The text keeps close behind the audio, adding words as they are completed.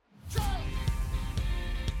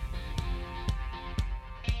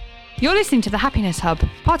You're listening to The Happiness Hub,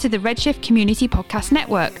 part of the Redshift Community Podcast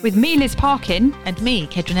Network, with me, Liz Parkin. And me,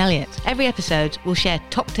 Kedron Elliott. Every episode, we'll share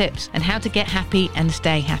top tips on how to get happy and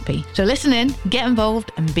stay happy. So listen in, get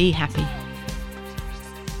involved, and be happy.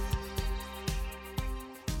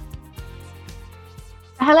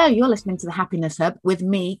 Hello, you're listening to The Happiness Hub with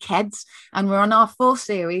me, Keds, and we're on our fourth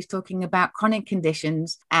series talking about chronic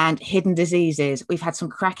conditions and hidden diseases. We've had some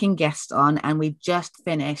cracking guests on, and we've just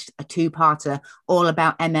finished a two-parter all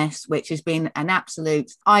about MS, which has been an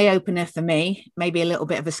absolute eye-opener for me, maybe a little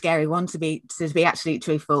bit of a scary one to be absolutely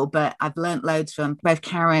truthful, but I've learnt loads from both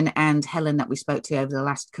Karen and Helen that we spoke to over the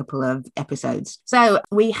last couple of episodes. So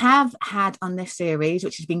we have had on this series,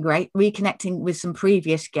 which has been great, reconnecting with some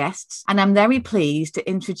previous guests, and I'm very pleased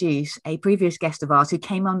to introduce a previous guest of ours who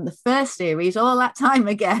came on the first series all that time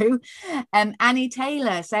ago, Annie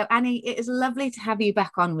Taylor. So Annie, it is lovely to have you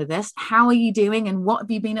back on with us. How are you doing and what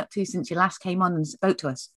have you been up to since you last came on and spoke to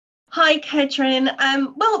us? Hi, Kedron.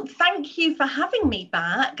 Well, thank you for having me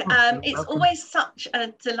back. It's welcome. Always such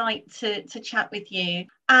a delight to chat with you.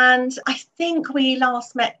 And I think we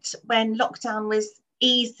last met when lockdown was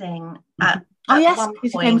easing at yes, one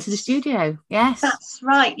you point. Came to the studio. Yes, that's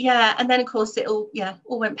right. Yeah, and then of course it all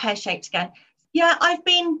went pear-shaped again. Yeah, I've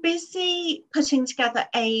been busy putting together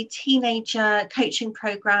a teenager coaching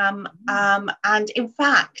program, and in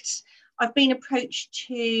fact, I've been approached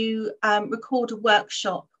to record a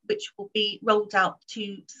workshop which will be rolled out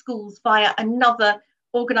to schools via another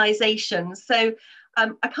organisation. So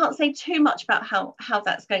I can't say too much about how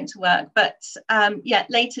that's going to work, but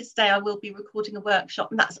later today I will be recording a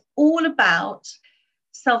workshop, and that's all about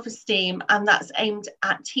self-esteem, and that's aimed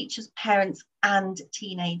at teachers, parents and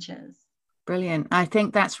teenagers. Brilliant. I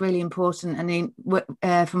think that's really important. I mean,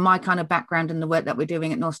 from my kind of background and the work that we're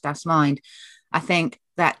doing at North Staff's Mind, I think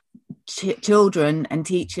that children and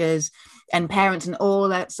teachers and parents and all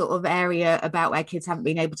that sort of area about where kids haven't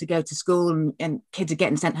been able to go to school and kids are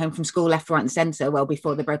getting sent home from school left, right and centre, well,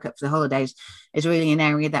 before they broke up for the holidays, is really an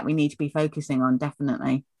area that we need to be focusing on,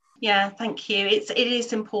 definitely. Yeah, thank you. It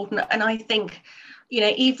is important. And I think,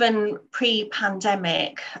 even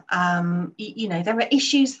pre-pandemic, there are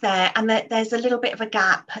issues there, and there's a little bit of a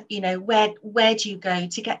gap, where do you go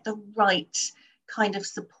to get the right kind of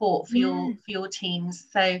support for your teens?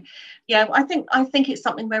 So I think it's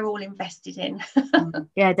something we're all invested in.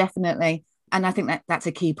 Yeah, definitely. And I think that's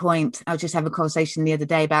a key point. I was just having a conversation the other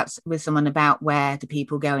day with someone about where do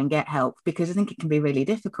people go and get help, because I think it can be really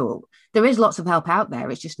difficult. There is lots of help out there,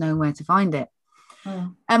 it's just knowing where to find it.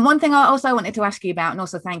 And one thing I also wanted to ask you about, and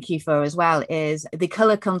also thank you for as well, is the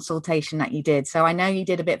colour consultation that you did. So I know you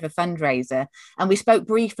did a bit of a fundraiser, and we spoke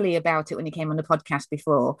briefly about it when you came on the podcast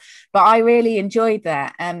before, but I really enjoyed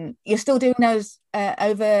that. You're still doing those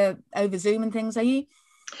over Zoom and things, are you?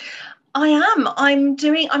 I am.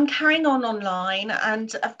 I'm carrying on online,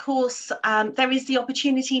 and of course there is the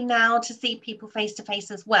opportunity now to see people face to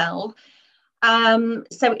face as well.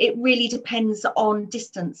 So it really depends on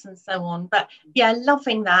distance and so on, but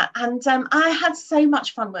loving that, and I had so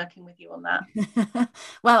much fun working with you on that.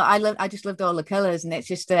 Well, I just loved all the colours, and it's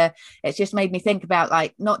just made me think about,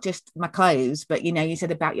 like, not just my clothes, but you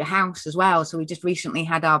said about your house as well. So we just recently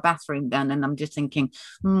had our bathroom done, and I'm just thinking,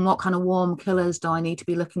 what kind of warm colours do I need to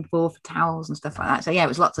be looking for towels and stuff like that. So it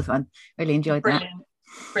was lots of fun. Really enjoyed that.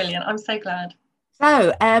 Brilliant. I'm so glad.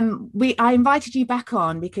 So I invited you back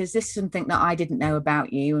on because this is something that I didn't know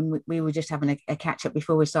about you, and we were just having a catch up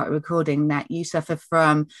before we started recording, that you suffer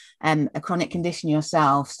from a chronic condition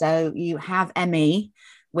yourself. So you have ME,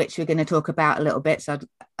 which we're going to talk about a little bit. So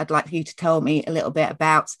I'd like you to tell me a little bit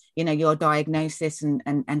about your diagnosis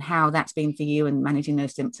and how that's been for you and managing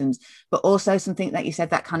those symptoms, but also something that you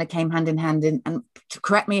said that kind of came hand in hand, and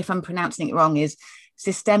correct me if I'm pronouncing it wrong, is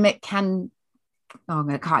systemic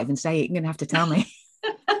I can't even say it. You're going to have to tell me.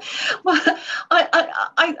 Well,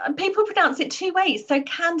 I people pronounce it two ways. So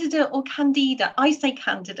Candida or Candida. I say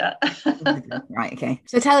Candida. Right. Okay.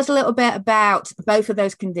 So tell us a little bit about both of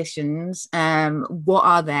those conditions. What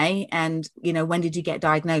are they? And, when did you get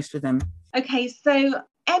diagnosed with them? Okay. So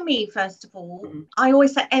ME, first of all, I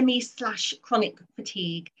always say ME/chronic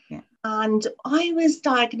fatigue. Yeah. And I was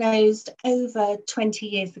diagnosed over 20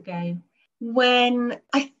 years ago, when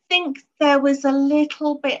I think there was a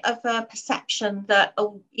little bit of a perception that,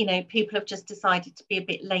 people have just decided to be a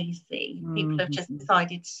bit lazy. People have just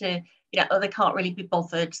decided to, they can't really be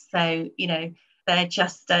bothered. So, they're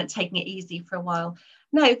just taking it easy for a while.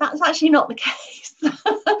 No, that's actually not the case.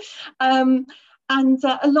 And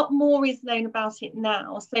a lot more is known about it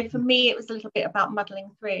now. So for me, it was a little bit about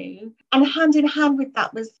muddling through. And hand in hand with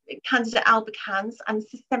that was Candida albicans, and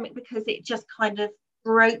systemic because it just kind of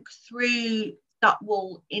broke through gut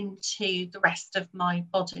wall into the rest of my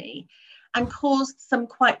body and caused some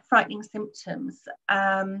quite frightening symptoms.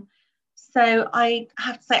 So I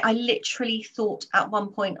have to say, I literally thought at one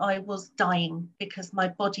point I was dying because my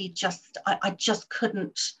body I just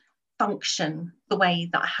couldn't function the way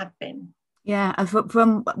that I had been. Yeah, and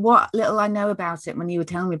from what little I know about it, when you were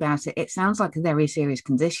telling me about it, it sounds like a very serious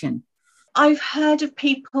condition. I've heard of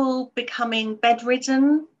people becoming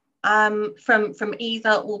bedridden from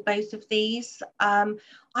either or both of these. I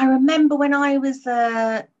remember when I was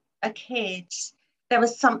a kid, there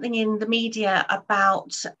was something in the media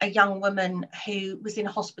about a young woman who was in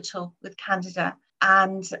hospital with Candida,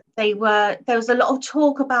 and there was a lot of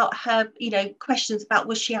talk about her, questions about,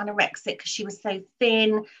 was she anorexic because she was so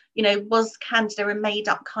thin, was Candida a made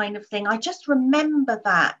up kind of thing. I just remember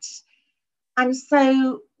that. And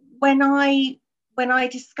so when I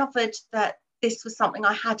discovered that this was something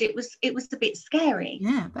I had, it was a bit scary.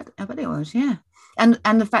 Yeah, I bet it was, yeah. And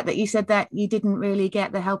the fact that you said that you didn't really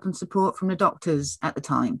get the help and support from the doctors at the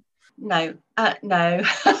time. No.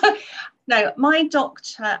 No, my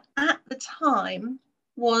doctor at the time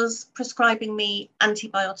was prescribing me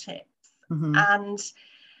antibiotics. Mm-hmm.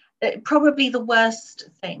 And probably the worst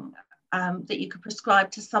thing that you could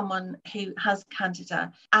prescribe to someone who has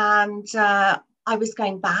Candida. And I was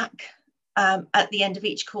going back at the end of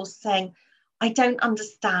each course saying, I don't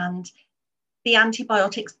understand. The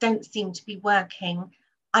antibiotics don't seem to be working.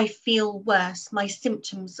 I feel worse. My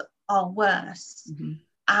symptoms are worse. Mm-hmm.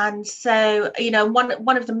 And so,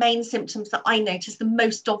 one of the main symptoms that I noticed, the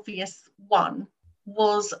most obvious one,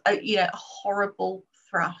 was a horrible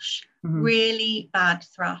thrush, mm-hmm. really bad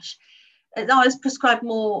thrush. I was prescribed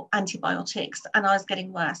more antibiotics and I was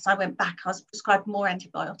getting worse. I went back, I was prescribed more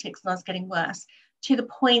antibiotics and I was getting worse, to the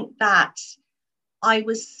point that I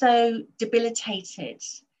was so debilitated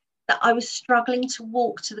that I was struggling to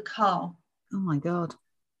walk to the car. Oh my God.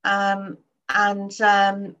 And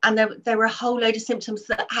there were a whole load of symptoms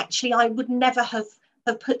that actually I would never have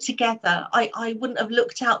put together. I wouldn't have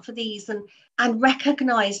looked out for these and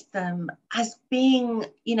recognized them as being,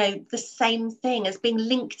 the same thing, as being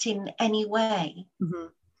linked in any way. Mm-hmm.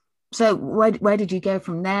 So where did you go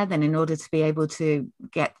from there then in order to be able to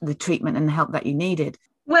get the treatment and the help that you needed?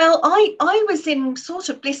 Well, I was in sort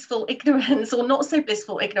of blissful ignorance, or not so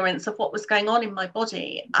blissful ignorance, of what was going on in my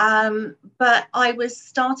body. But I was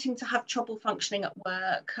starting to have trouble functioning at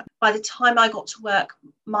work. By the time I got to work,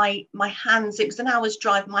 my hands, it was an hour's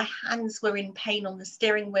drive, my hands were in pain on the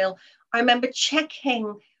steering wheel. I remember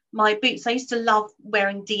checking my boots. I used to love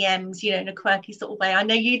wearing DMs, in a quirky sort of way. I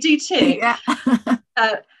know you do too. Yeah.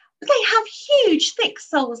 They have huge, thick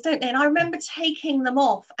soles, don't they? And I remember taking them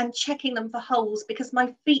off and checking them for holes because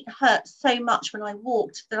my feet hurt so much when I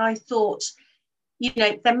walked that I thought,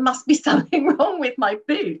 there must be something wrong with my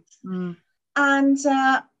boots. Mm. And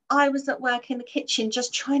I was at work in the kitchen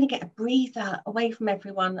just trying to get a breather away from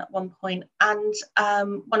everyone at one point. And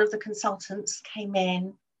one of the consultants came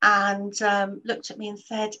in and looked at me and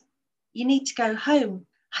said, "You need to go home."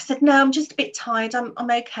 I said, "No, I'm just a bit tired. I'm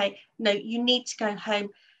okay." "No, you need to go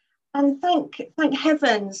home." And thank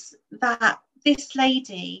heavens that this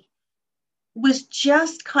lady was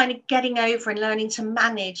just kind of getting over and learning to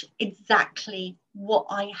manage exactly what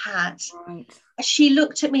I had. Right. She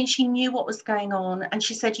looked at me and she knew what was going on, and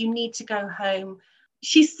she said, "You need to go home."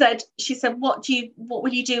 She said, what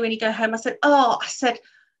will you do when you go home? I said,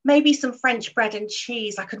 "Maybe some French bread and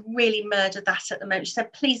cheese. I could really murder that at the moment." She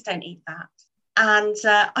said, "Please don't eat that." And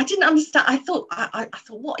I didn't understand. I thought,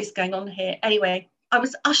 what is going on here? Anyway, I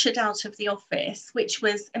was ushered out of the office, which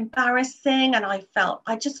was embarrassing, and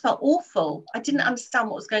I just felt awful. I didn't understand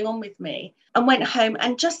what was going on with me, and went home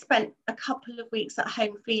and just spent a couple of weeks at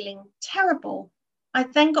home feeling terrible. I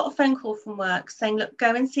then got a phone call from work saying, "Look,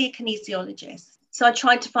 go and see a kinesiologist." So I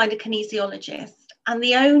tried to find a kinesiologist, and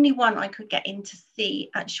the only one I could get in to see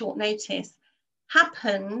at short notice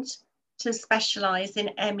happened to specialise in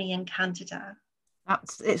ME and Candida.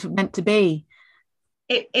 It's meant to be.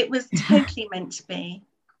 It was totally meant to be.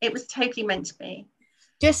 It was totally meant to be.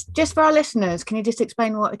 Just for our listeners, can you just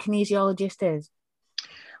explain what a kinesiologist is?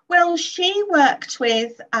 Well, she worked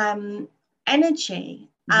with energy.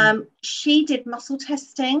 Mm-hmm. She did muscle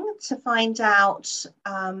testing to find out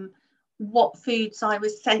what foods I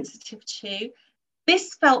was sensitive to.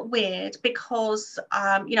 This felt weird because,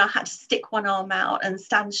 I had to stick one arm out and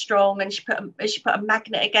stand strong, and she put a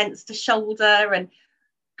magnet against the shoulder and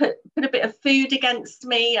put a bit of food against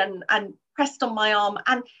me and pressed on my arm.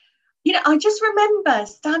 And, I just remember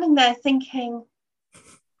standing there thinking,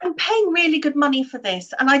 I'm paying really good money for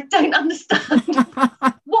this, and I don't understand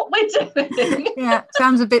what we're doing. Yeah,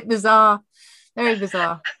 sounds a bit bizarre. Very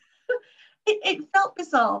bizarre. it felt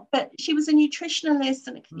bizarre, but she was a nutritionalist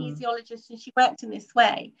and a kinesiologist, and she worked in this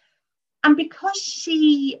way. And because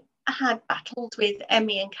she had battled with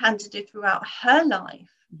ME and Candida throughout her life,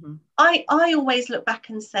 I always look back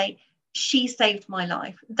and say, she saved my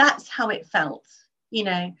life. That's how it felt, you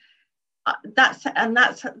know.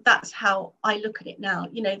 That's how I look at it now,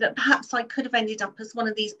 you know, that perhaps I could have ended up as one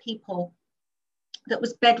of these people that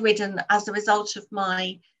was bedridden as a result of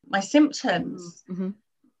my symptoms.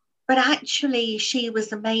 But actually she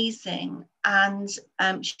was amazing. And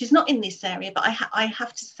she's not in this area, but I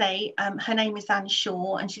have to say her name is Anne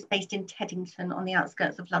Shaw, and she's based in Teddington on the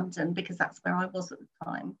outskirts of London, because that's where I was at the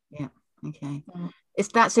time. Yeah. Okay.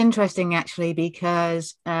 That's interesting, actually,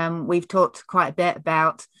 because we've talked quite a bit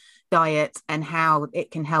about diet and how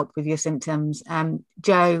it can help with your symptoms.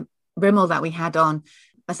 Jo Rimmel, that we had on,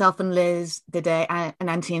 myself and Liz did an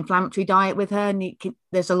anti-inflammatory diet with her, and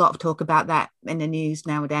there's a lot of talk about that in the news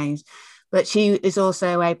nowadays. But she is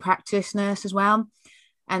also a practice nurse as well,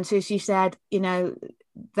 and so she said, you know,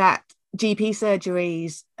 that GP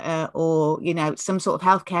surgeries or, you know, some sort of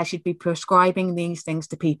healthcare should be prescribing these things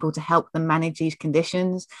to people to help them manage these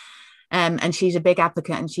conditions. And she's a big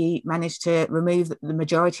advocate, and she managed to remove the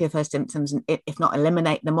majority of her symptoms, and if not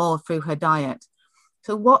eliminate them all, through her diet.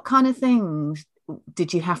 So what kind of things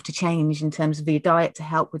did you have to change in terms of your diet to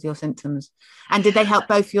help with your symptoms? And did they help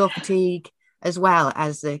both your fatigue as well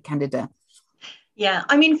as the Candida? Yeah,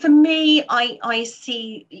 I mean, for me, I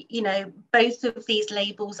see, you know, both of these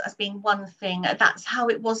labels as being one thing. That's how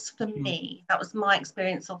it was for me. That was my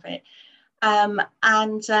experience of it.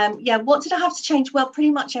 Yeah, what did I have to change? Well,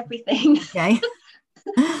 pretty much everything. Okay.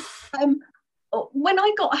 When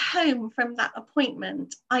I got home from that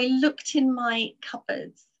appointment, I looked in my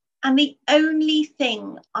cupboards, and the only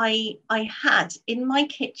thing I had in my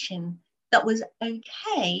kitchen that was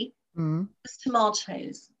okay was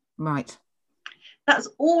tomatoes. Right. That's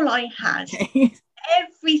all I had. Okay.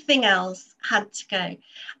 Everything else had to go.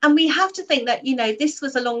 And we have to think that, you know, this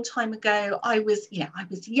was a long time ago. I was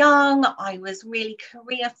young. I was really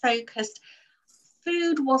career focused.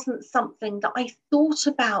 Food wasn't something that I thought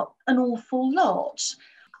about an awful lot.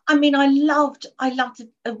 I mean, I loved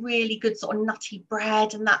a really good sort of nutty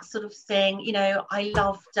bread and that sort of thing. You know, I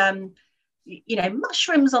loved, you know,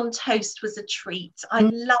 mushrooms on toast was a treat. I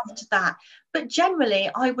loved that. But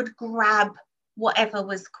generally, I would grab whatever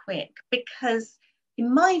was quick, because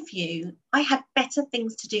in my view, I had better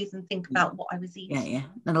things to do than think about what I was eating. Yeah.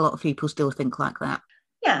 And a lot of people still think like that.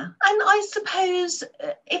 Yeah. And I suppose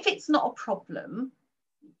if it's not a problem,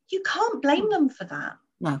 you can't blame them for that.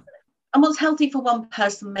 No. And what's healthy for one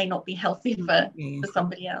person may not be healthy for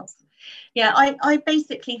somebody else. Yeah, I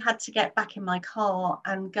basically had to get back in my car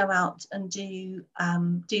and go out and do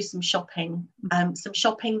some shopping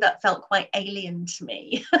that felt quite alien to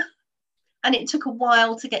me. And it took a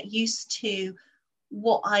while to get used to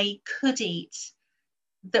what I could eat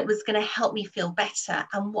that was going to help me feel better,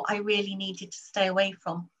 and what I really needed to stay away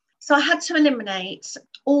from. So I had to eliminate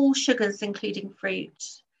all sugars, including fruit,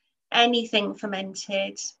 anything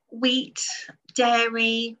fermented, wheat,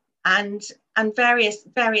 dairy, and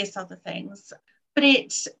various other things. But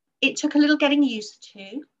it took a little getting used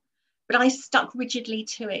to, but I stuck rigidly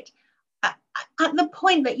to it. At the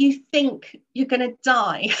point that you think you're going to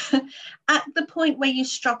die, at the point where you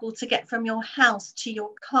struggle to get from your house to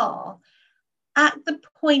your car, at the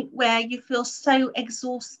point where you feel so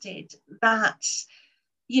exhausted that,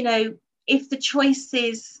 you know, if the choice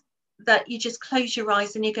is that you just close your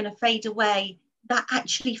eyes and you're going to fade away, that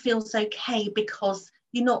actually feels okay, because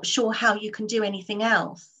you're not sure how you can do anything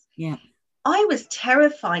else. Yeah. I was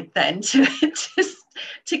terrified then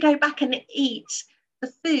to go back and eat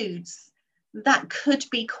the foods that could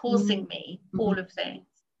be causing me all of this.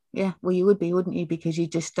 Yeah, well, you would be, wouldn't you? Because you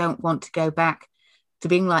just don't want to go back to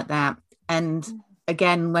being like that. And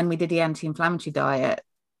again, when we did the anti-inflammatory diet,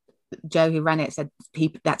 Jo, who ran it, said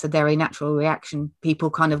that's a very natural reaction. People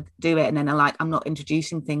kind of do it and then are like, I'm not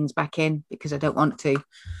introducing things back in because I don't want to.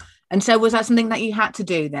 And so was that something that you had to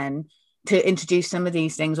do then, to introduce some of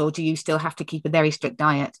these things, or do you still have to keep a very strict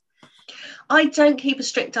diet? I don't keep a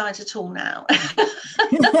strict diet at all now.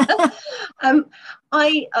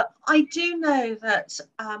 I do know that,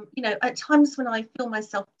 you know, at times when I feel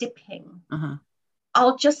myself dipping,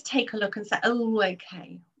 I'll just take a look and say, oh,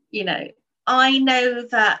 okay, you know, I know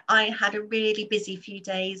that I had a really busy few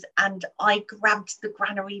days and I grabbed the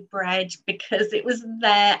granary bread because it was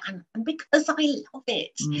there and because I love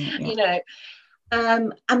it, you know,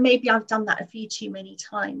 and maybe I've done that a few too many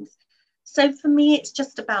times. So for me, it's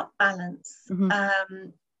just about balance.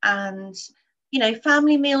 And, you know,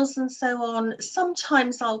 family meals and so on.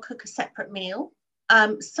 Sometimes I'll cook a separate meal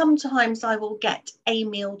Sometimes I will get a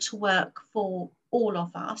meal to work for all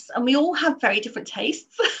of us, and we all have very different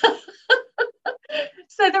tastes.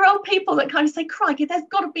 So there are people that kind of say, crikey, there's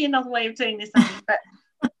got to be another way of doing this, Annie. But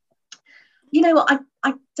you know what,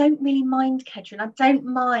 I don't really mind, Kedron. I don't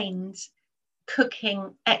mind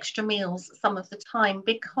cooking extra meals some of the time,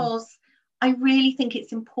 because I really think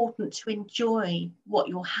it's important to enjoy what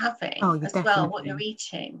you're having as well, what you're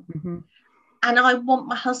eating. Mm-hmm. And I want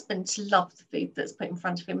my husband to love the food that's put in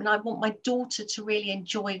front of him. And I want my daughter to really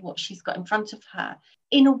enjoy what she's got in front of her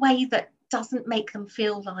in a way that doesn't make them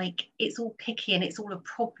feel like it's all picky and it's all a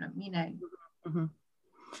problem, you know. Mm-hmm.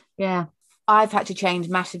 Yeah. I've had to change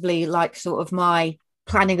massively, like sort of my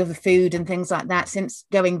planning of the food and things like that since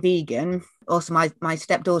going vegan. Also, my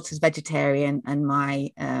stepdaughter's vegetarian and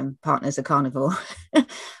my partner's a carnivore.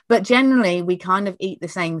 But generally, we kind of eat the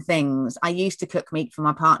same things. I used to cook meat for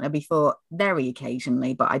my partner before, very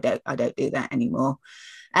occasionally, but I don't do that anymore.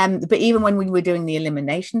 But even when we were doing the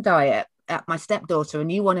elimination diet, my stepdaughter,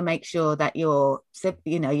 and you want to make sure that your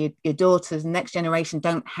daughters, next generation,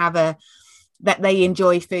 don't have that they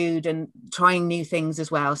enjoy food and trying new things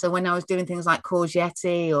as well. So when I was doing things like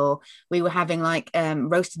courgette, or we were having like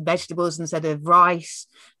roasted vegetables instead of rice,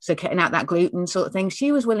 so cutting out that gluten sort of thing,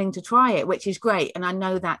 she was willing to try it, which is great. And I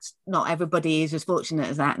know that's not everybody is as fortunate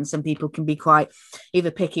as that. And some people can be quite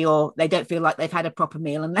either picky or they don't feel like they've had a proper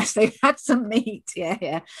meal unless they've had some meat.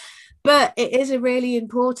 Yeah. But it is a really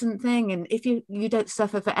important thing. And if you don't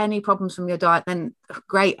suffer for any problems from your diet, then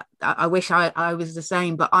great. I wish I was the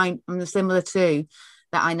same, but I'm similar too,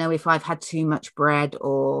 that I know if I've had too much bread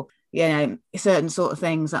or, you know, certain sort of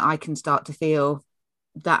things, that I can start to feel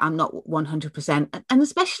that I'm not 100%. And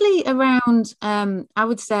especially around, I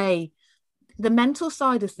would say, the mental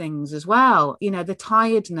side of things as well, you know, the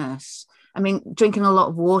tiredness. I mean, drinking a lot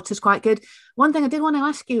of water is quite good. One thing I did want to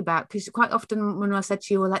ask you about, because quite often when I said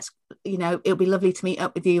to you, well, it'll be lovely to meet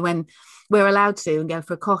up with you when we're allowed to and go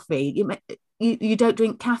for a coffee. You don't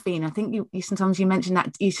drink caffeine. I think you sometimes you mentioned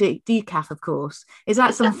that you say decaf, of course. Is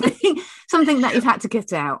that something that you've had to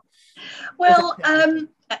cut out? Well, I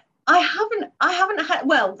haven't had.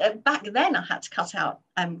 Well, back then I had to cut out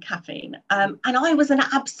caffeine, and I was an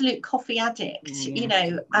absolute coffee addict. You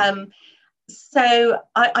know. So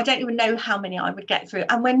I don't even know how many I would get through.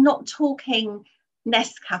 And we're not talking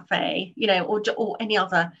Nescafe, you know, or any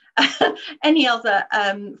other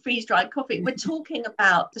freeze-dried coffee. We're talking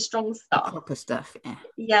about the strong stuff. The proper stuff, yeah.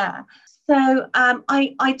 Yeah. So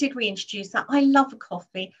I did reintroduce that. I love a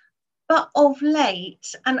coffee. But of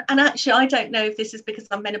late, and actually I don't know if this is because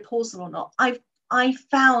I'm menopausal or not, I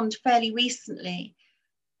found fairly recently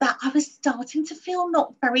that I was starting to feel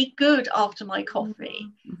not very good after my coffee.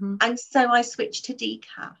 Mm-hmm. And so I switched to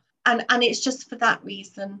decaf. And it's just for that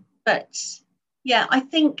reason. But yeah, I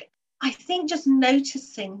think just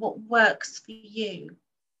noticing what works for you,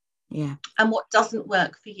 yeah, and what doesn't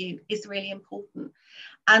work for you is really important.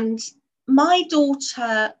 And my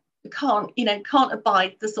daughter can't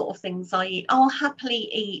abide the sort of things I eat. I'll happily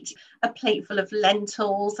eat a plate full of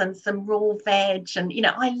lentils and some raw veg, and you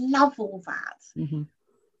know, I love all that. Mm-hmm.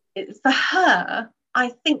 For her, I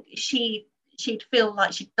think she'd feel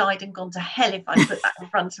like she'd died and gone to hell if I put that in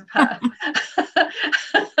front of her.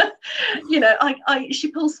 You know,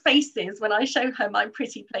 she pulls faces when I show her my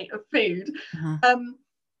pretty plate of food. Uh-huh.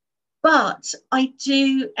 But I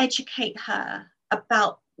do educate her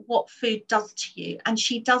about what food does to you, and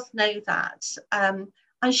she does know that.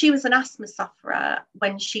 And she was an asthma sufferer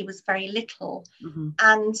when she was very little. Mm-hmm.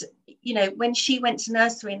 And you know, when she went to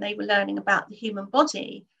nursery and they were learning about the human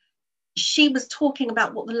body, she was talking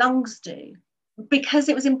about what the lungs do, because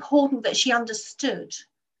it was important that she understood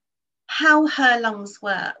how her lungs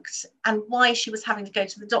worked and why she was having to go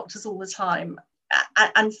to the doctors all the time,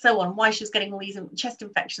 and so on, why she was getting all these chest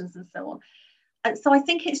infections and so on. And so I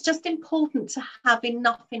think it's just important to have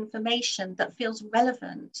enough information that feels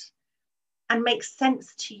relevant and makes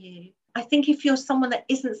sense to you. I think if you're someone that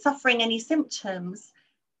isn't suffering any symptoms,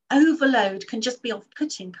 overload can just be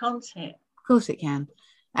off-putting, can't it? Of course it can.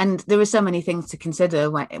 And there are so many things to consider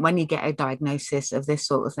when you get a diagnosis of this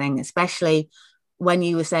sort of thing, especially when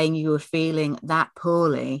you were saying you were feeling that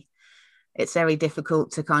poorly. It's very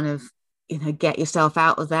difficult to kind of, you know, get yourself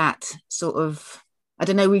out of that sort of, I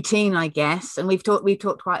don't know, routine, I guess. And we've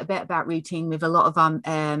talked quite a bit about routine with a lot of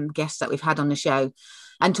our guests that we've had on the show,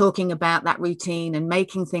 and talking about that routine and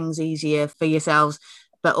making things easier for yourselves,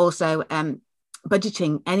 but also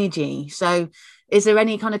budgeting energy. So is there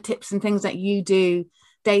any kind of tips and things that you do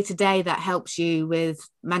day to day that helps you with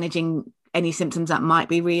managing any symptoms that might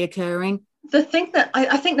be reoccurring? The thing that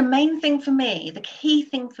I think the main thing for me, the key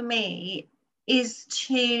thing for me, is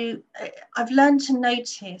I've learned to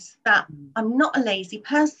notice that I'm not a lazy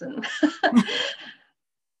person.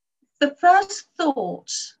 The first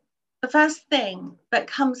thing that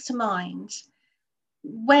comes to mind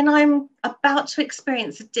when I'm about to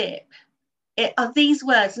experience a dip, are these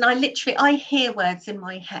words, and I hear words in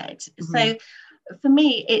my head. So for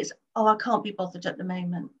me, it's, oh, I can't be bothered at the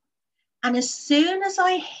moment. And as soon as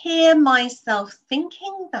I hear myself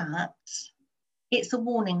thinking that, it's a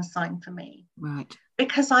warning sign for me. Right.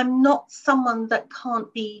 Because I'm not someone that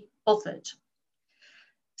can't be bothered.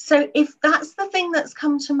 So if that's the thing that's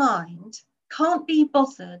come to mind, can't be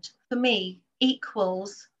bothered for me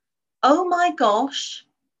equals, oh my gosh,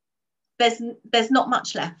 there's not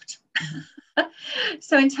much left.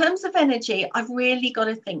 So in terms of energy, I've really got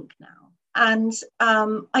to think now. And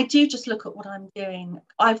I do just look at what I'm doing.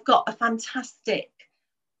 I've got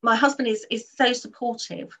my husband is so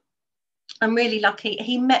supportive. I'm really lucky.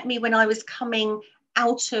 He met me when I was coming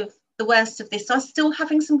out of the worst of this. So I was still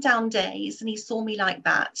having some down days, and he saw me like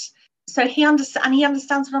that. So he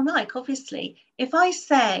understands what I'm like, obviously. If I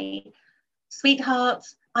say, sweetheart,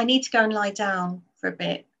 I need to go and lie down for a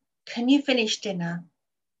bit, can you finish dinner?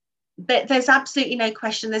 There's absolutely no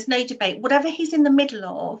question. There's no debate. Whatever he's in the middle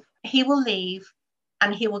of, he will leave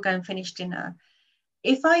and he will go and finish dinner.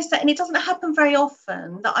 If I say, and it doesn't happen very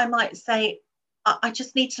often, that I might say, I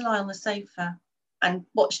just need to lie on the sofa and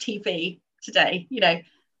watch TV today,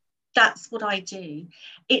 that's what I do.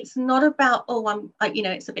 It's not about,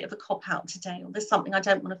 it's a bit of a cop out today, or there's something I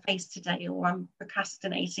don't want to face today, or I'm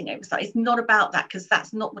procrastinating. It's not about that, because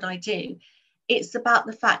that's not what I do. It's about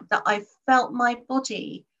the fact that I felt my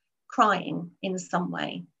body crying in some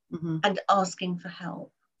way and asking for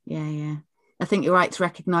help. Yeah. I think you're right. It's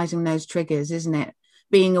recognizing those triggers, isn't it?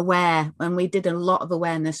 Being aware. And we did a lot of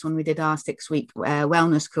awareness when we did our 6-week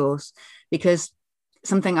wellness course, because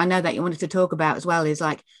something I know that you wanted to talk about as well is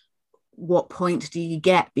like, what point do you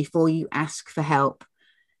get before you ask for help?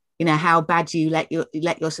 How bad do you let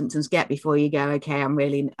your symptoms get before you go, okay, I'm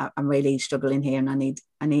really struggling here, and I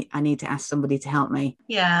need to ask somebody to help me.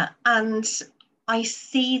 Yeah. And I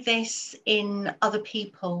see this in other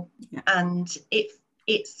people, and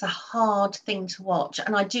it's a hard thing to watch.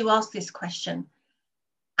 And I do ask this question: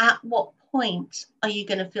 at what point are you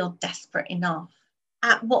going to feel desperate enough?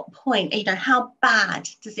 At what point, how bad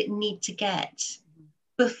does it need to get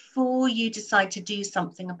before you decide to do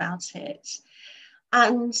something about it?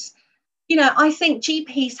 And I think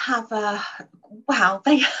GPs have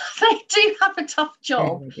they do have a tough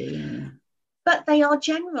job. Yeah, they do, yeah. But they are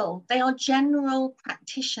general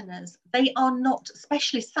practitioners. They are not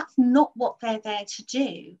specialists. That's not what they're there to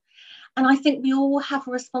do. And I think we all have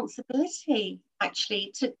a responsibility,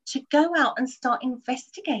 actually, to go out and start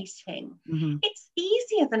investigating. It's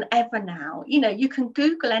easier than ever now. You can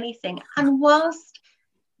Google anything. And whilst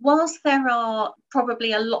there are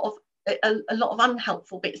probably a lot of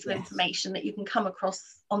unhelpful bits of information that you can come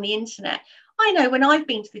across on the internet, I know when I've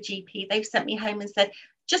been to the GP, they've sent me home and said,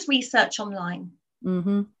 just research online.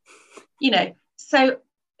 So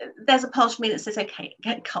there's a part of me that says, okay,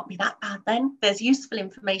 it can't be that bad then. There's useful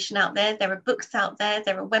information out there. There are books out there.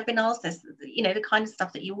 There are webinars. There's, the kind of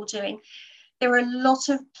stuff that you're all doing. There are a lot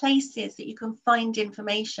of places that you can find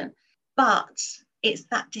information, but it's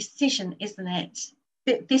that decision, isn't it?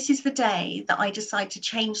 This is the day that I decide to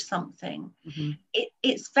change something.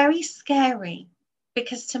 It's very scary,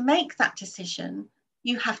 because to make that decision,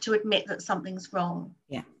 you have to admit that something's wrong.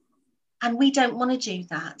 Yeah. And we don't want to do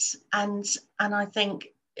that. And I think,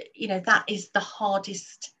 that is the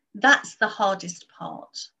hardest. That's the hardest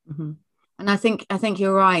part. And I think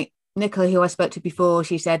you're right. Nicola, who I spoke to before,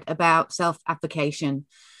 she said about self-application.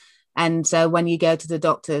 And so when you go to the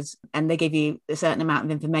doctors and they give you a certain amount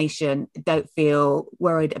of information, don't feel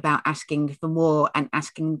worried about asking for more and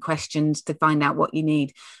asking questions to find out what you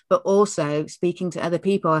need. But also speaking to other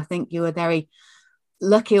people, I think you were very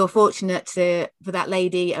lucky or fortunate for that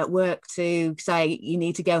lady at work to say you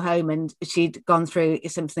need to go home, and she'd gone through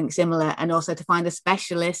something similar, and also to find a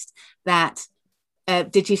specialist that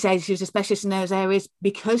did she say she was a specialist in those areas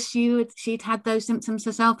because she'd had those symptoms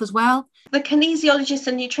herself as well? The kinesiologist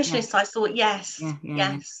and nutritionist, I thought, yes.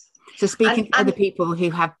 So speaking to other people who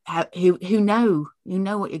have who know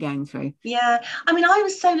what you're going through. Yeah, I mean, I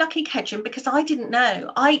was so lucky, Kedron, because I didn't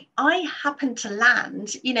know. I happened to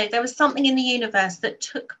land. There was something in the universe that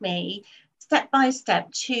took me step by step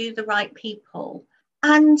to the right people.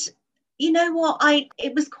 And you know what?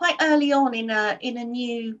 It was quite early on in a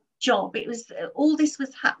new job. It was all this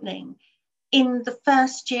was happening in the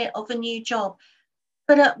first year of a new job.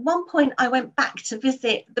 But at one point, I went back to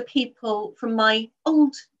visit the people from my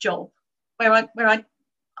old job where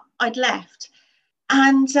I'd left.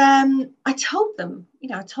 And I told them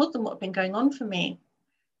what had been going on for me.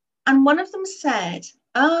 And one of them said,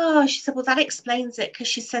 oh, she said, well, that explains it, because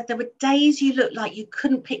she said there were days you looked like you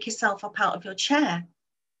couldn't pick yourself up out of your chair.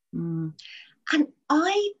 And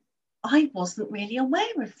I wasn't really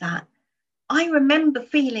aware of that. I remember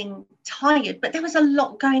feeling tired, but there was a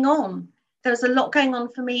lot going on. There was a lot going on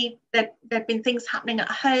for me. There'd been things happening at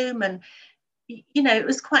home, and, it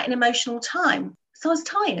was quite an emotional time. So I was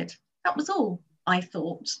tired. That was all, I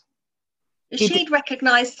thought. She'd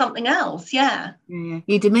recognised something else, yeah. You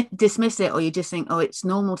dismiss it, or you just think, oh, it's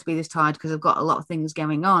normal to be this tired because I've got a lot of things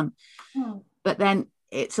going on. But then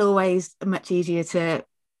it's always much easier to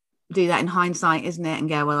do that in hindsight, isn't it? And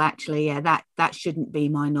go, well, actually, yeah, that shouldn't be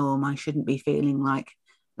my norm. I shouldn't be feeling like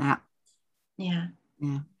that. Yeah.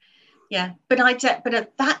 But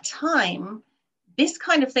at that time, this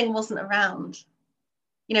kind of thing wasn't around.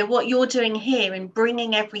 What you're doing here in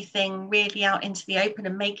bringing everything really out into the open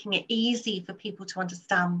and making it easy for people to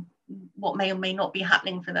understand what may or may not be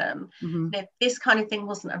happening for them. This kind of thing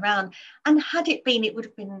wasn't around. And had it been, it would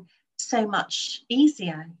have been so much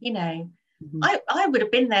easier, I would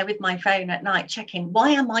have been there with my phone at night checking,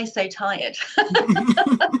 why am I so tired?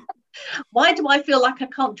 Why do I feel like I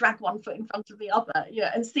can't drag one foot in front of the other?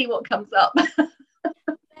 And see what comes up.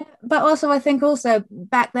 But also, I think also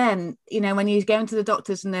back then, when you go into the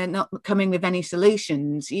doctors and they're not coming with any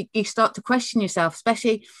solutions, you start to question yourself,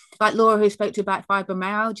 especially like Laura, who spoke to you about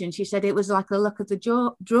fibromyalgia, and she said it was like the luck of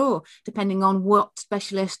the draw, depending on what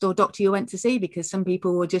specialist or doctor you went to see, because some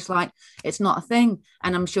people were just like, it's not a thing.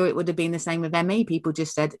 And I'm sure it would have been the same with ME. People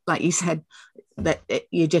just said, like you said, that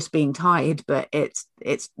you're just being tired, but it's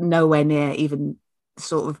nowhere near even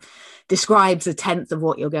sort of describes a tenth of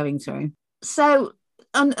what you're going through. So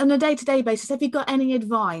on a day-to-day basis, have you got any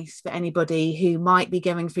advice for anybody who might be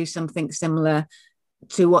going through something similar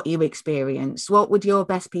to what you experienced? What would your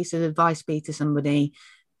best piece of advice be to somebody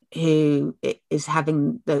who is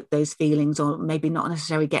having those feelings, or maybe not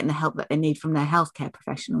necessarily getting the help that they need from their healthcare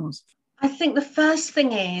professionals? I think the first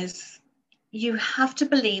thing is you have to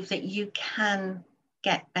believe that you can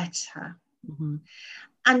get better.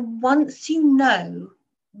 And once you know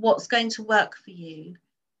what's going to work for you,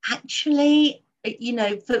 actually,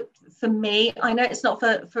 for me, I know it's not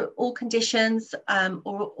for all conditions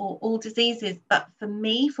or all diseases, but for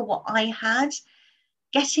me, for what I had,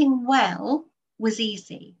 getting well was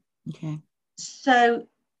easy. Okay. So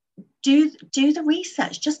do the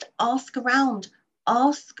research, just ask around,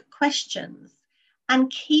 ask questions, and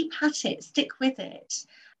keep at it, stick with it.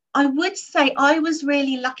 I would say I was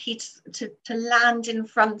really lucky to land in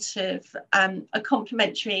front of a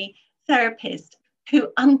complementary therapist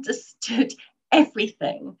who understood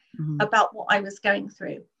everything about what I was going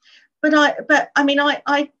through. I'm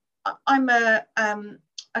a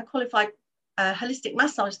qualified holistic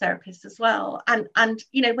massage therapist as well. And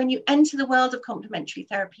when you enter the world of complementary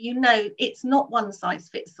therapy, it's not one size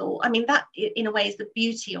fits all. I mean, that in a way is the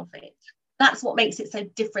beauty of it. That's what makes it so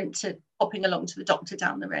different to popping along to the doctor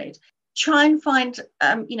down the road. Try and find,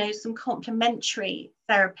 some complementary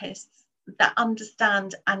therapists that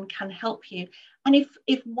understand and can help you. And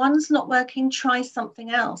if one's not working, try something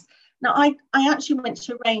else. Now, I actually went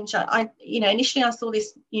to a range. Initially I saw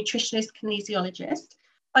this nutritionist kinesiologist.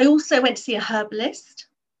 I also went to see a herbalist,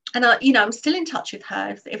 and I'm still in touch with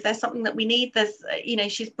her. If there's something that we need,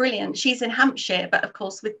 she's brilliant. She's in Hampshire, but of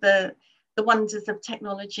course with the wonders of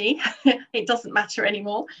technology, it doesn't matter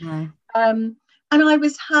anymore. No. And I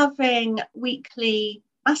was having weekly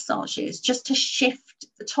massages just to shift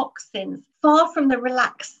the toxins, far from the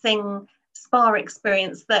relaxing spa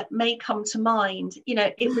experience that may come to mind.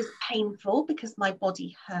 It was painful because my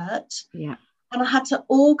body hurt. Yeah. And I had to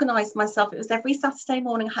organise myself. It was every Saturday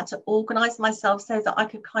morning. I had to organise myself so that I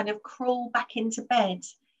could kind of crawl back into bed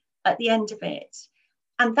at the end of it.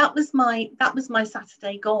 And that was my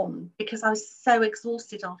Saturday gone, because I was so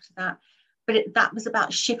exhausted after that. But that was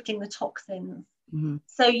about shifting the toxins.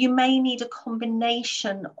 So you may need a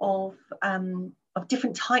combination of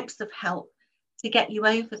different types of help to get you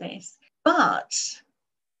over this. But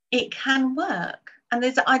it can work. And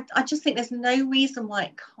I just think there's no reason why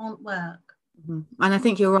it can't work. And I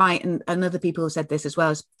think you're right, and other people have said this as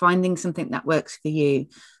well, is finding something that works for you.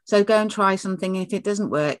 So go and try something. If it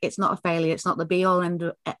doesn't work, it's not a failure. It's not the be all end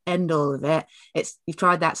all of it. It's, you've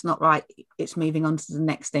tried, that's not right. It's moving on to the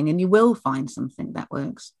next thing, and you will find something that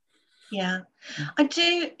works. Yeah. I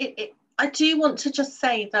do want to just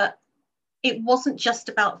say that it wasn't just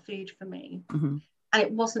about food for me. And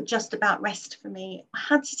it wasn't just about rest for me. I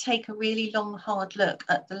had to take a really long, hard look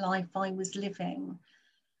at the life I was living.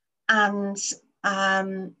 And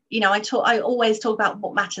I always talk about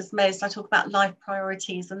what matters most. I talk about life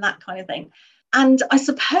priorities and that kind of thing. And I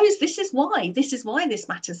suppose this is why this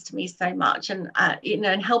matters to me so much, and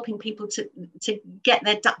and helping people to get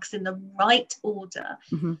their ducks in the right order.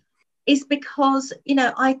 Mm-hmm. Is because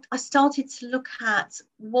I started to look at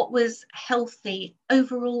what was healthy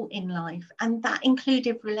overall in life, and that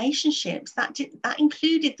included relationships, that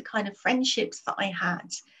included the kind of friendships that I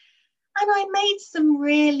had. And I made some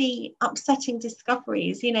really upsetting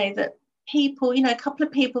discoveries, that people, a couple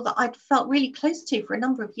of people that I'd felt really close to for a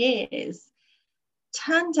number of years,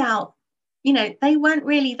 turned out, they weren't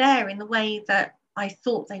really there in the way that I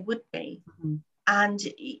thought they would be. Mm-hmm. And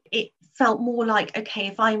it felt more like, okay,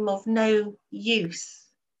 if I'm of no use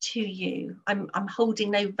to you, I'm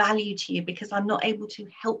holding no value to you because I'm not able to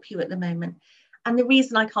help you at the moment. And the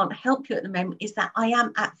reason I can't help you at the moment is that I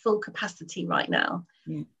am at full capacity right now.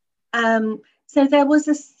 Yeah. So there was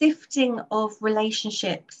a sifting of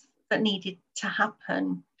relationships that needed to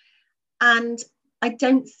happen. And I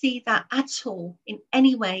don't see that at all in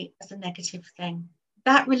any way as a negative thing.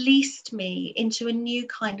 That released me into a new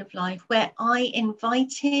kind of life where I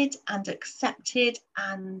invited and accepted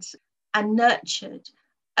and nurtured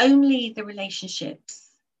only the relationships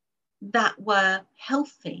that were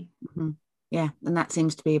healthy. Mm-hmm. Yeah, and that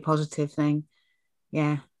seems to be a positive thing.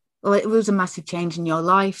 Yeah. Well, it was a massive change in your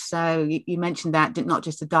life. So you mentioned that, not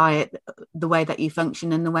just the diet, the way that you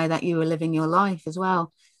function and the way that you were living your life as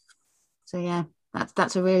well. So yeah,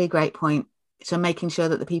 that's a really great point. So making sure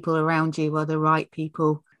that the people around you are the right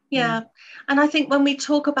people. Yeah. And I think when we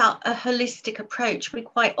talk about a holistic approach, we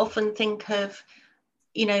quite often think of,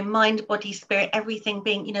 mind, body, spirit, everything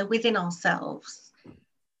being, within ourselves.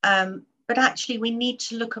 But actually we need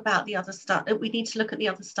to look about the other stuff. We need to look at the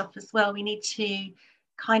other stuff as well. We need to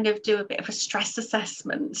kind of do a bit of a stress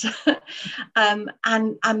assessment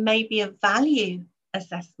and maybe a value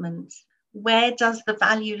assessment. Where does the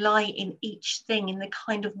value lie in each thing, in the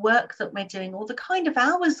kind of work that we're doing or the kind of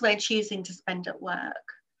hours we're choosing to spend at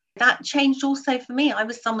work? That changed also for me. I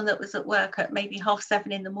was someone that was at work at maybe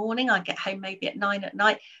 7:30 in the morning. I'd get home maybe at 9 at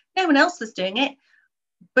night. No one else was doing it,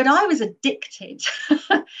 but I was addicted.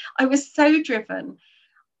 I was so driven.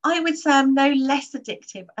 I would say I'm no less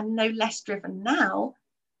addictive and no less driven now,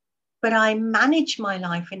 but I manage my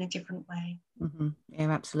life in a different way. Mm-hmm.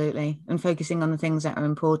 Yeah, absolutely. And focusing on the things that are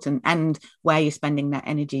important and where you're spending that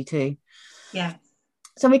energy too. Yeah.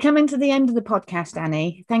 So we're coming to the end of the podcast,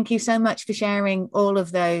 Annie. Thank you so much for sharing all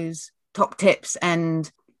of those top tips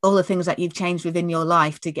and all the things that you've changed within your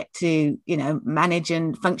life to get to, manage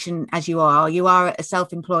and function as you are. You are a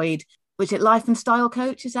self-employed, was it life and style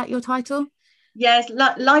coach? Is that your title? Yes,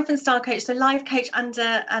 life and style coach. So life coach and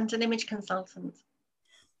an image consultant.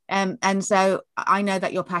 And so I know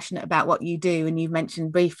that you're passionate about what you do, and you've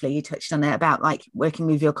mentioned briefly, you touched on it about like working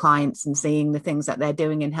with your clients and seeing the things that they're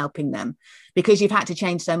doing and helping them, because you've had to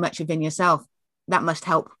change so much within yourself. That must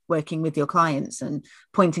help working with your clients and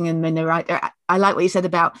pointing them in the right. I like what you said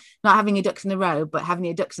about not having your ducks in a row, but having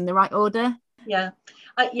your ducks in the right order. Yeah,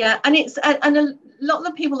 and it's and a lot of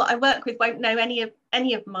the people that I work with won't know any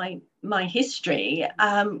of my history.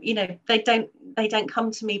 They don't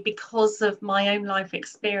come to me because of my own life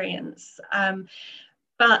experience.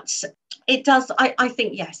 But it does. I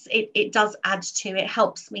think yes, it does add to. It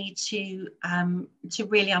helps me to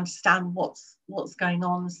really understand what's going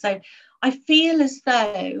on. So I feel as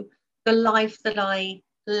though the life that I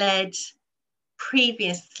led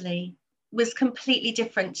previously was completely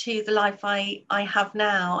different to the life I have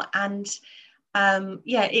now, and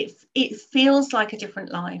it feels like a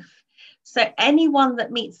different life. So anyone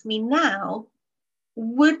that meets me now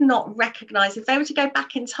would not recognize, if they were to go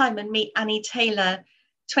back in time and meet Annie Taylor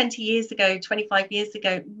 20 years ago, 25 years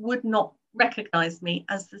ago, would not recognize me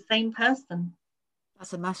as the same person.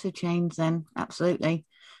 That's a massive change then. Absolutely.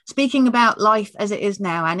 Speaking about life as it is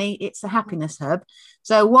now, Annie, it's the Happiness Hub.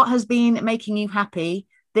 So what has been making you happy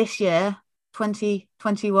this year,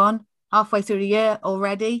 2021, halfway through the year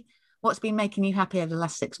already? What's been making you happy over the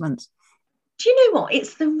last 6 months? Do you know what?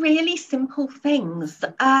 It's the really simple things.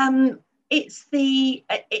 It's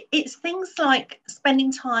things like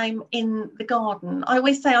spending time in the garden. I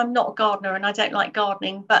always say I'm not a gardener and I don't like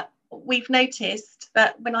gardening, but we've noticed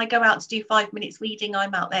that when I go out to do 5 minutes weeding,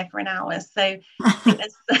 I'm out there for an hour. So I think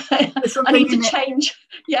I need to change.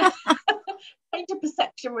 Yeah. Change of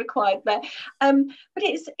perception required there. But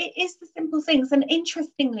it is the simple things. And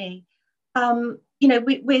interestingly,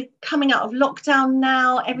 we're coming out of lockdown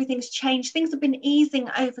now. Everything's changed. Things have been easing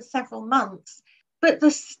over several months. But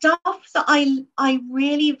the stuff that I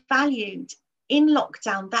really valued in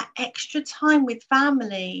lockdown, that extra time with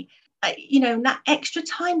family, that extra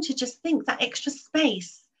time to just think, that extra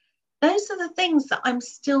space. Those are the things that I'm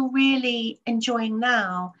still really enjoying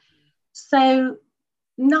now. So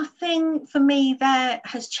nothing for me there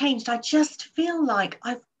has changed. I just feel like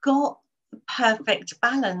I've got the perfect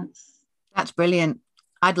balance. That's brilliant.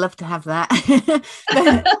 I'd love to have that.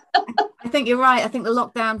 I think you're right. I think the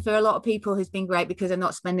lockdown for a lot of people has been great because they're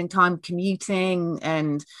not spending time commuting,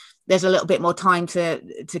 and there's a little bit more time to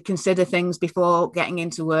consider things before getting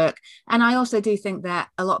into work. And I also do think that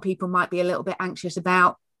a lot of people might be a little bit anxious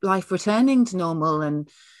about life returning to normal and,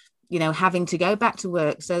 having to go back to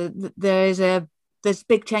work. So there's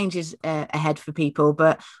big changes ahead for people.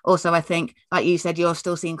 But also, I think, like you said, you're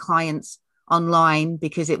still seeing clients online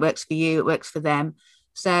because it works for you, it works for them.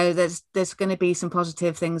 So there's going to be some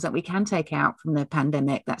positive things that we can take out from the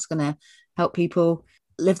pandemic that's going to help people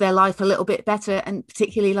live their life a little bit better, and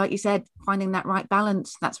particularly, like you said, finding that right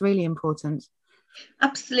balance. That's really important.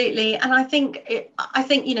 Absolutely. And I think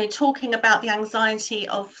talking about the anxiety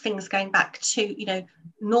of things going back to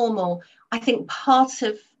normal, I think part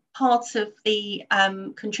of the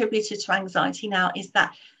contributor to anxiety now is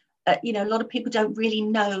that a lot of people don't really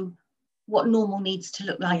know what normal needs to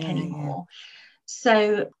look like anymore.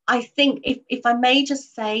 So I think if I may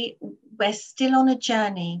just say, we're still on a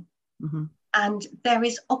journey. Mm-hmm. And there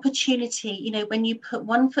is opportunity, when you put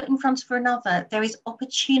one foot in front of another, there is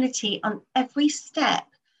opportunity on every step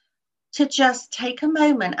to just take a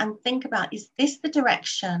moment and think about, is this the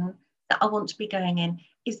direction that I want to be going in?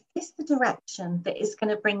 Is this the direction that is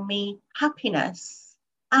going to bring me happiness?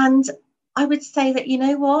 And I would say that,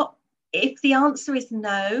 if the answer is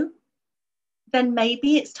no, then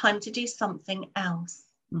maybe it's time to do something else.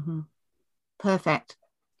 Mm-hmm. Perfect.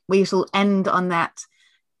 We shall end on that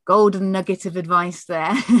golden nugget of advice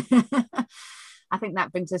there. I think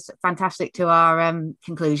that brings us fantastic to our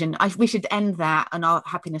conclusion. We should end that on our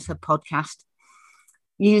Happiness Hub podcast.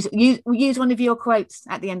 Use one of your quotes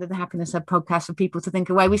at the end of the Happiness Hub podcast for people to think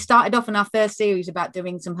away. We started off in our first series about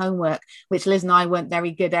doing some homework, which Liz and I weren't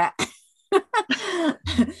very good at.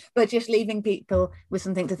 But just leaving people with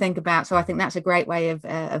something to think about. So I think that's a great way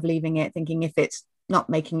of leaving it, thinking if it's not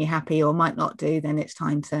making you happy or might not do, then it's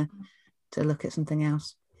time to look at something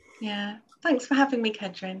else. Yeah. Thanks for having me,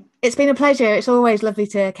 Kedren. It's been a pleasure. It's always lovely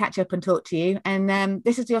to catch up and talk to you. And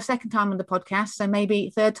this is your second time on the podcast, so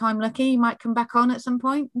maybe third time lucky. You might come back on at some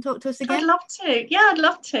point and talk to us again. I'd love to. Yeah, I'd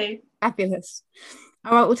love to. Fabulous.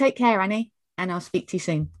 All right, well, take care, Annie, and I'll speak to you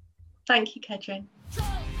soon. Thank you, Kedren.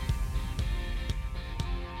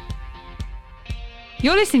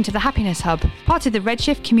 You're listening to the Happiness Hub, part of the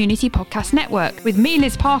Redshift Community Podcast Network, with me,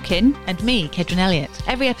 Liz Parkin. And me, Kedren Elliott.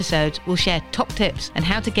 Every episode, we'll share top tips on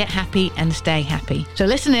how to get happy and stay happy. So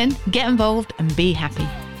listen in, get involved, and be happy.